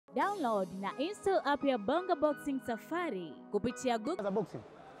Download na install app ya Bongo Boxing Safari kupitia Google. Boxing.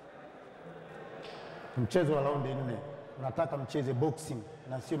 Mchezo wa raundi 4. Unataka mcheze boxing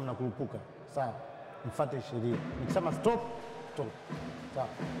na sio mnakurupuka. Sawa. Mfuate sheria. Nikisema stop, stop. Sawa.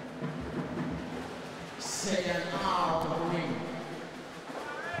 Second out of the ring.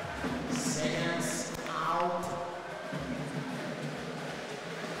 Seconds out.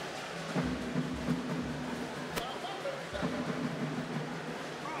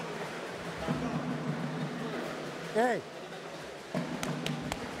 Hey.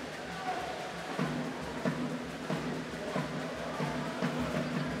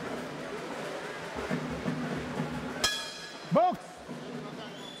 Box.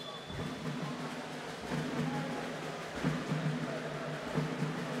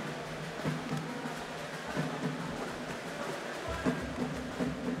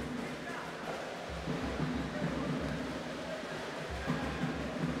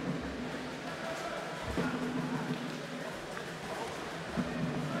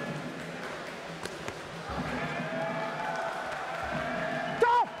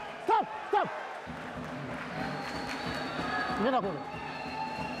 Nenda kule.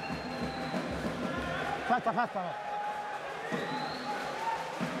 Fasta, fasta.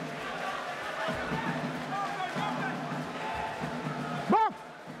 Box!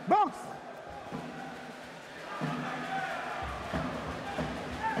 Box!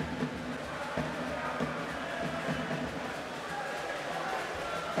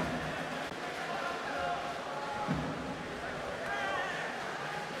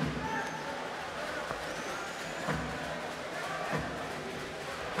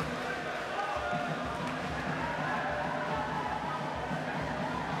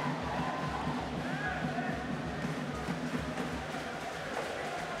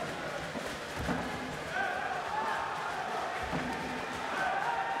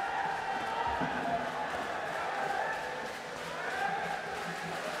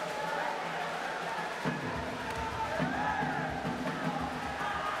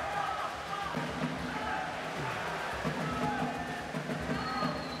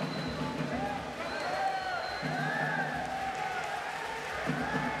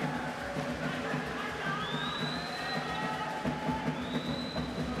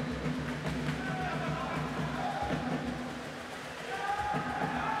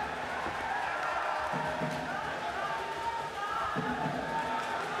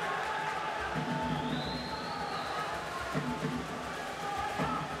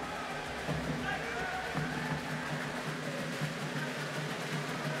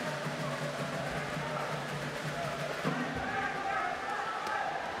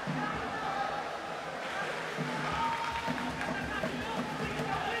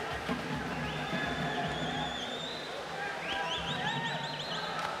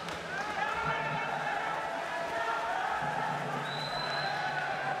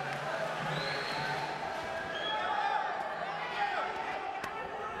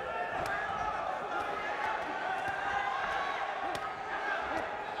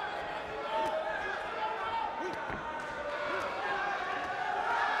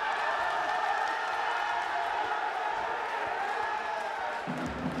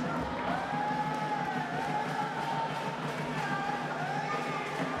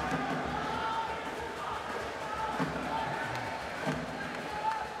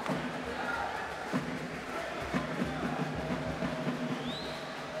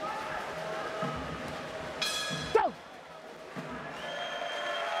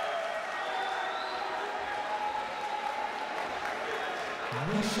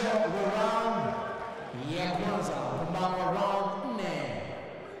 Mwisho wa round ya kwanza, pambano round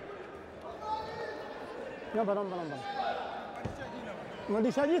 4. Namba.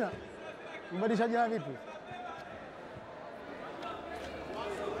 Mbadilisha jina? Mbadilisha jina vipi?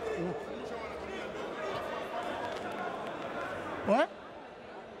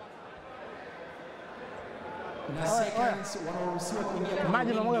 Na seconds wanaruhusiwa kuingia.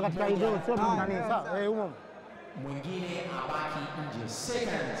 Maji unamwaga katika hizo, sio nani? Sawa, humo. Mwingine abaki nje.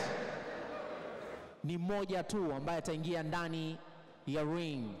 Seconds ni mmoja tu ambaye ataingia ndani ya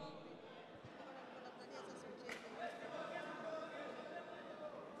ring.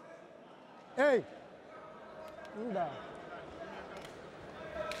 Hey. Muda.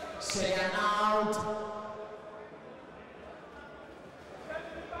 Second out.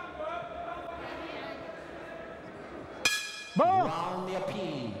 Round ya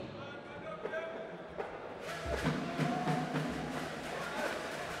pili.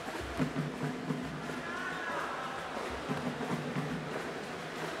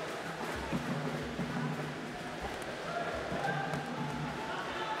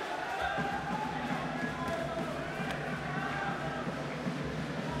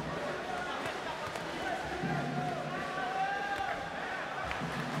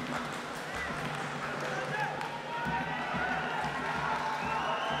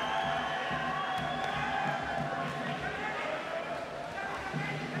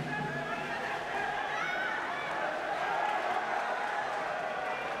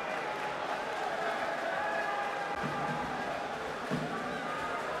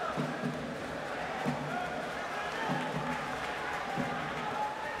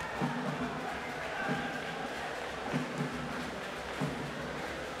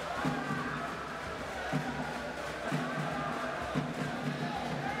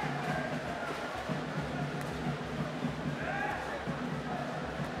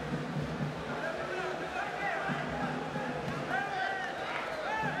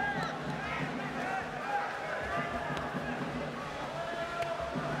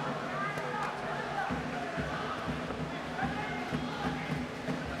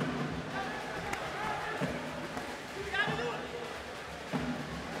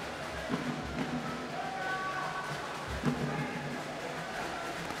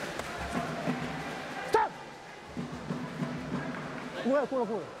 Kule.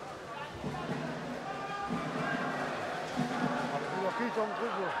 Kichwa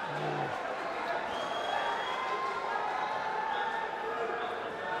mkubwa.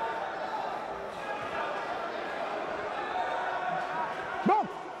 Box.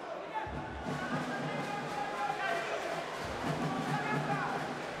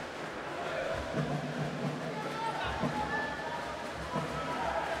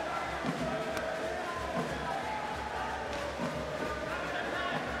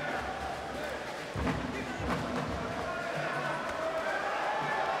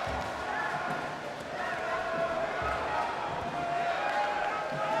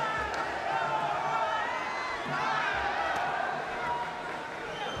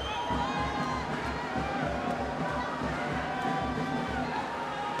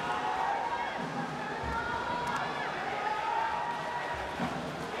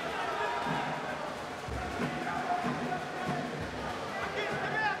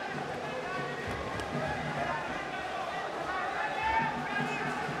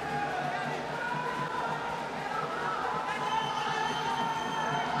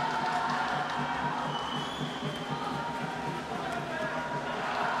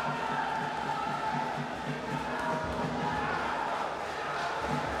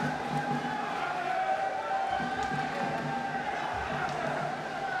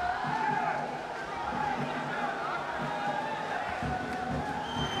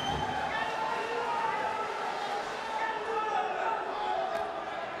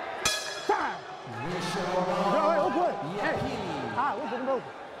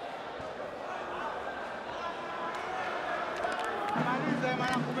 Namaliza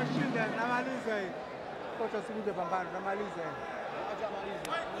maana kumeshinda, namaliza hii. Kocha sikuje pambano, namaliza hii. Acha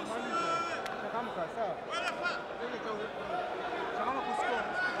maliza. Namaliza. Changamka sawa. Changamka kusikia.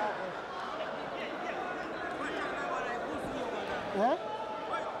 Eh?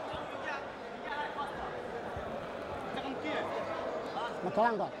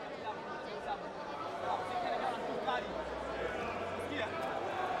 Makalanga.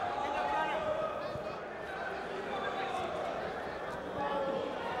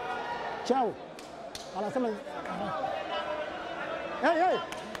 Chao. Anasema hey.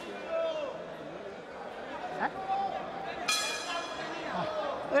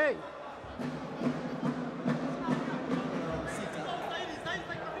 Hey.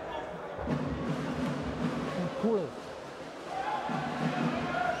 Kule.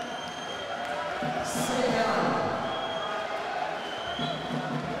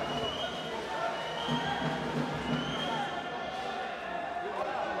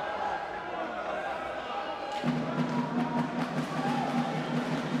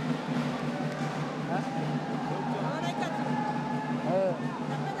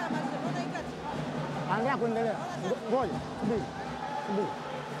 Angalia kuendelea. Ngoja, subiri.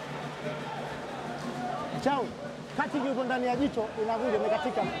 Chao. Kati yuko ndani ya jicho inavuja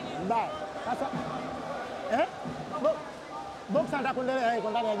imekatika mbaya. Sasa box anataka kuendelea yuko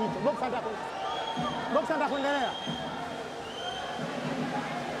ndani ya jicho. Box anataka kuendelea.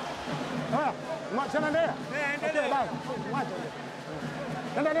 Haya, mwacha endelea. Endelea basi. Mwacha.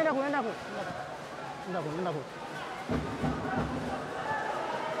 Nenda kule.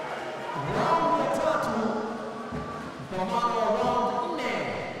 Pambano wa round 4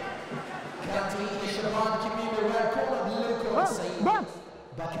 kati ya Shabani KIMIMBI red corner Luko Said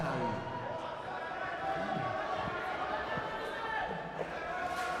Bakari.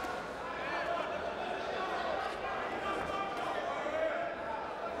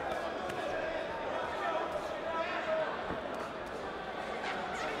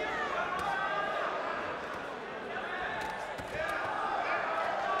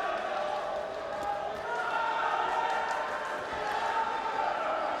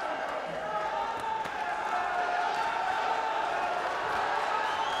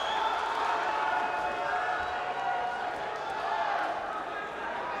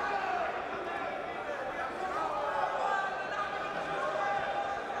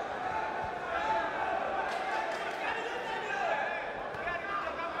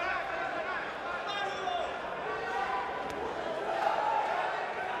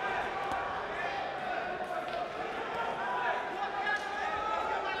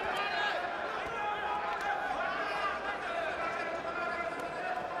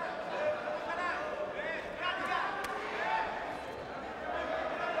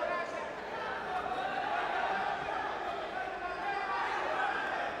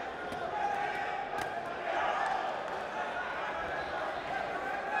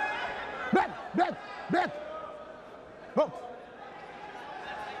 Back. Box.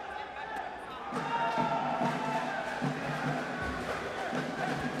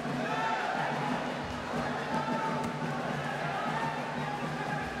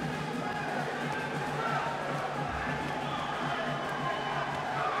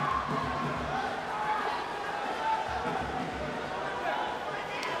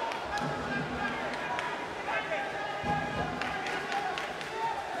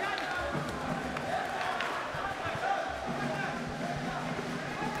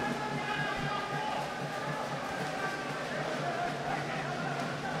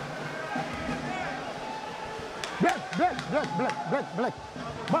 Black.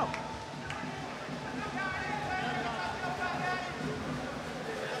 Wow.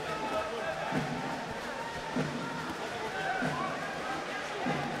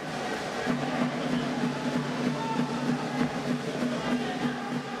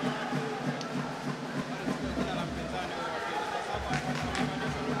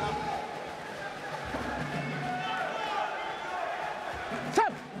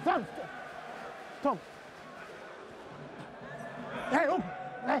 Stop. Hey, look.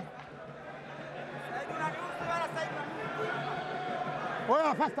 Hey. Oh,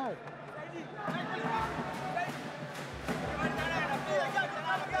 yeah, faster.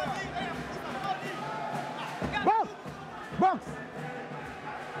 Box.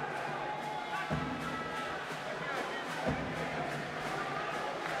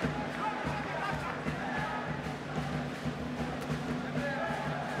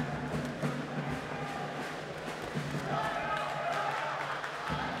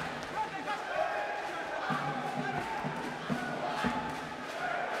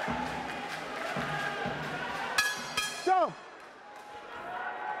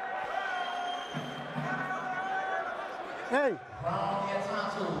 Hey.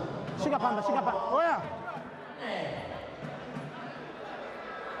 Shika panda. Oh yeah.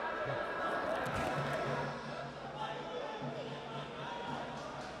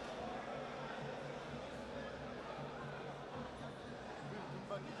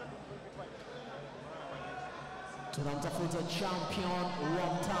 Tunamtafuta champion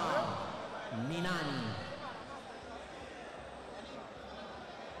wa mtaa ni nani?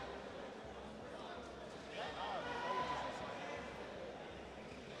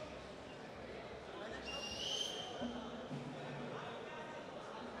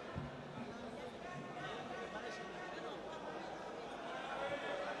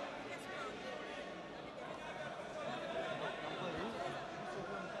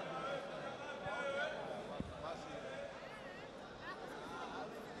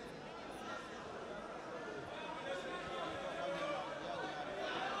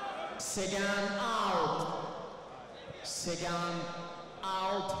 Second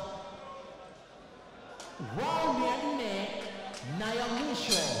out. Round ya 4 na ya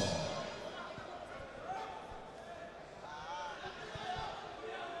mwisho.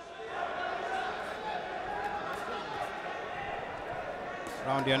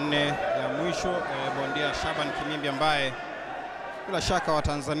 Round ya 4 ya mwisho, bondia SHABANI KIMIMBI ambaye bila shaka wa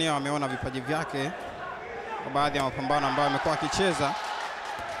Tanzania wameona vipaji vyake kwa baadhi ya mapambano ambayo amekuwa akicheza.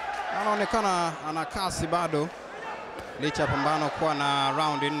 Anaonekana ana kasi bado licha ya pambano kuwa na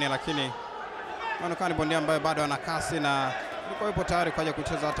round 4, lakini anaonekana ni bondia ambaye bado ana kasi na yupo tayari kwaje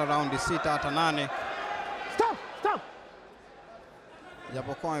kucheza hata round 6 hata 8. Stop.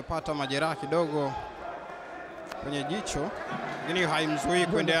 Japokuwa amepata majeraha kidogo kwenye jicho, lakini haimzuii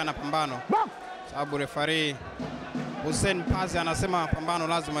kuendelea na pambano. Sababu referee Hussein Pazi anasema pambano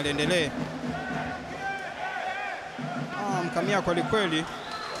lazima liendelee. Mkamia kweli.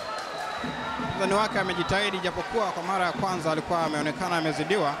 Mpinzani wake amejitahidi, japokuwa kwa mara ya kwanza alikuwa ameonekana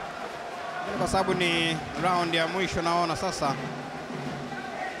amezidiwa. Kwa sababu ni round ya mwisho, naona sasa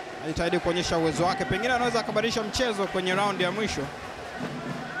anajitahidi kuonyesha uwezo wake. Pengine anaweza akabadilisha mchezo kwenye round ya mwisho.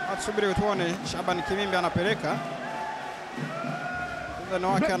 Atusubiri tuone. SHABANI KIMIMBI anapeleka. Mpinzani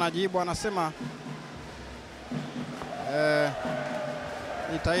wake anajibu, anasema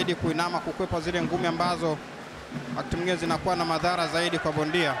jitahidi kuinama kukwepa zile ngumi ambazo wakati mwingine zinakuwa na madhara zaidi kwa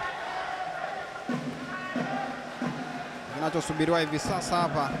bondia. Kinachosubiriwa hivi sasa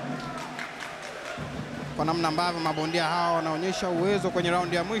hapa kwa namna ambavyo mabondia hao wanaonyesha uwezo kwenye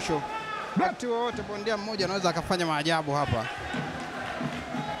raundi ya mwisho. Wakati wote bondia mmoja anaweza akafanya maajabu hapa.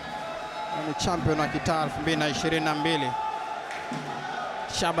 Ni champion wa Kitaa 2022.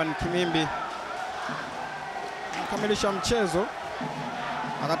 SHABANI KIMIMBI akamilisha mchezo.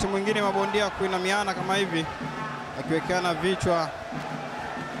 Wakati mwingine mabondia kuinamiana kama hivi, akiwekeana vichwa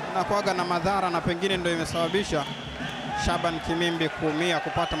na kuaga na madhara, na pengine ndio imesababisha SHABANI KIMIMBI kuumia,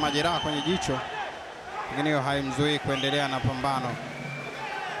 kupata majeraha kwenye jicho. Lakini hiyo haimzuii kuendelea na pambano.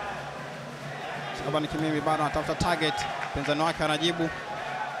 SHABANI KIMIMBI bado anatafuta target. Mpinzani wake anajibu,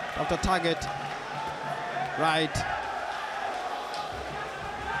 tafuta target. Right.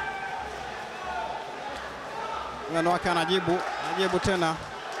 Mpinzani wake anajibu tena.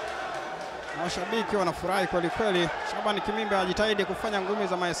 Na washabiki wanafurahi kweli. SHABANI KIMIMBI anajitahidi kufanya ngumi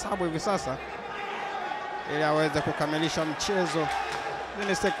za mahesabu hivi sasa ili aweze kukamilisha mchezo. Hizi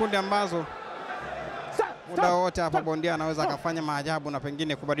ni sekunde ambazo muda wote hapa bondia anaweza akafanya maajabu na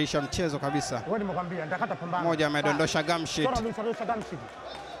pengine kubadilisha mchezo kabisa. Wewe nimekwambia nitakata pambano. Mmoja amedondosha gamshit.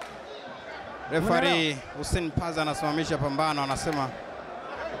 Referee Hussein Paza anasimamisha pambano, anasema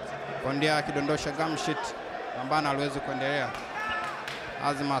bondia akidondosha gamshit pambano aliwezi kuendelea.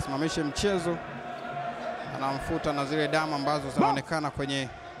 Lazima asimamishe mchezo. Anamfuta na zile damu ambazo zinaonekana kwenye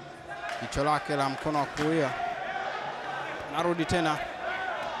jicho lake la mkono wa kulia. Narudi tena.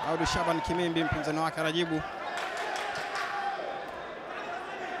 Arudi Shabani Kimimbi, mpinzani wake anajibu.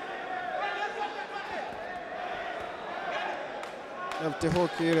 Left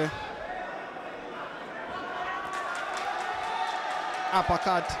hook ile.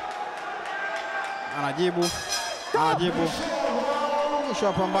 Uppercut. Anajibu. Mwisho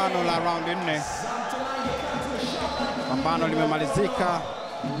wa pambano la round 4. Pambano limemalizika.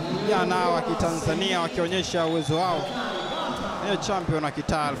 Jana wa Kitanzania wakionyesha uwezo wao. Ni champion wa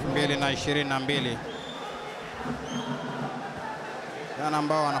Kitaa 2022. Jana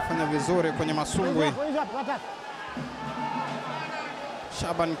ambao wanafanya vizuri kwenye masumbwi.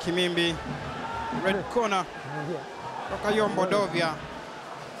 Shabani Kimimbi, red corner toka Yombo Dovya,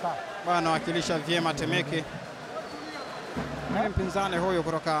 bana wakilisha vyema Temeke. Mpinzani huyo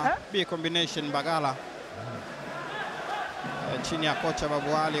kutoka B combination Bagala, chini ya kocha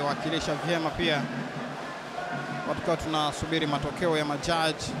Babu Ally, wakilisha vyema pia. Watukiwa tunasubiri matokeo ya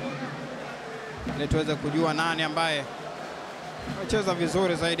majaji ili tuweze kujua nani ambaye anacheza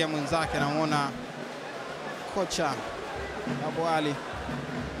vizuri zaidi ya mwenzake. Namuona kocha Babu Ally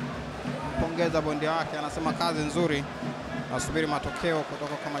pongeza bondia wake, anasema kazi nzuri. Nasubiri matokeo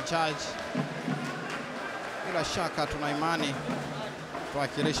kutoka kwa majaji. Bila shaka tuna imani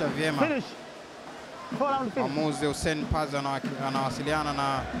tuwakilisha vyema. Mwamuzi Hussein Paza anawasiliana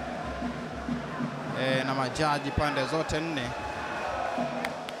na majaji pande zote 4.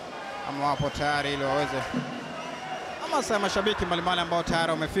 Ama wapo tayari ili waweze hamasa ya mashabiki mbalimbali ambao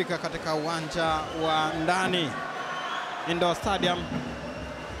tayari wamefika katika uwanja wa ndani Indoor Stadium.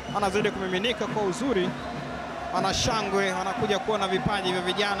 Anazidi kumiminika kwa uzuri, ana shangwe, anakuja kuona vipaji vya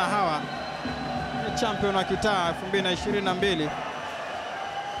vijana hawa. Ni champion wa Kitaa 2022.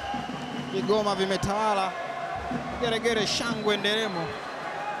 Igoma vimetawala, geregere, shangwe, nderemo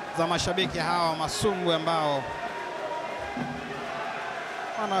za mashabiki hawa masumbwe ambao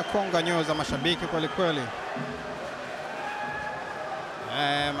wanakonga nyoyo za mashabiki kweli kweli.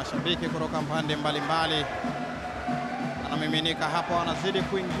 Mashabiki kutoka pande mbalimbali anamiminika hapa, wanazidi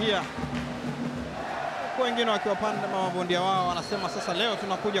kuingia. Wengine wakiwa pande mabondia wao wanasema sasa leo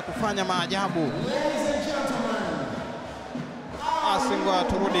tunakuja kufanya maajabu. Asingoa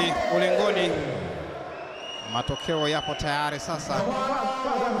turudi ulingoni. Matokeo yapo tayari sasa.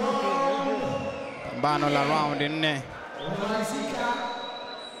 Pambano la round 4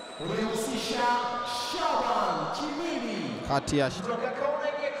 ulihusisha Shabani Kimimbi kati ya kutoka kona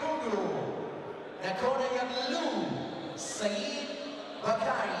nyekundu na kona ya blue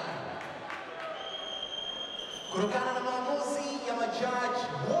Bakari. Kutokana na maamuzi ya majaji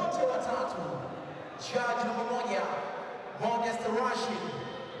wote watatu, jaji namba 1 Modest Rashid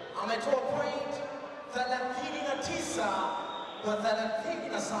ametoa point 39 kwa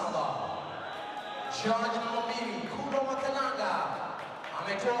 37. Jaji namba 2 Kudo Makalanga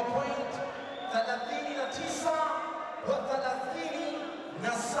ametoa point 39 kwa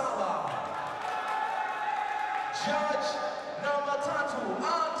 37. Judge namba 3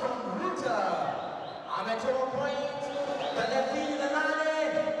 Anton Ruta ametoa point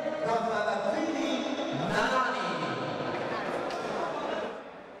 38 kwa 38.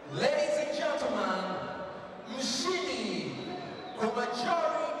 Ladies and gentlemen, mshindi kwa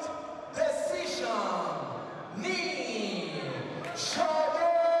majority decision ni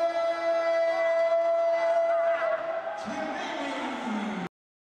Shabani Kimimbi.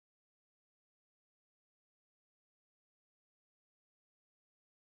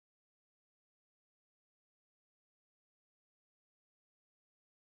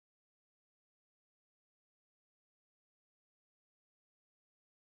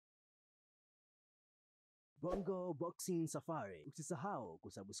 Bongo Boxing Safari. Usisahau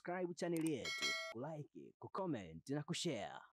kusubscribe channel yetu, kulike, kucomment na kushare.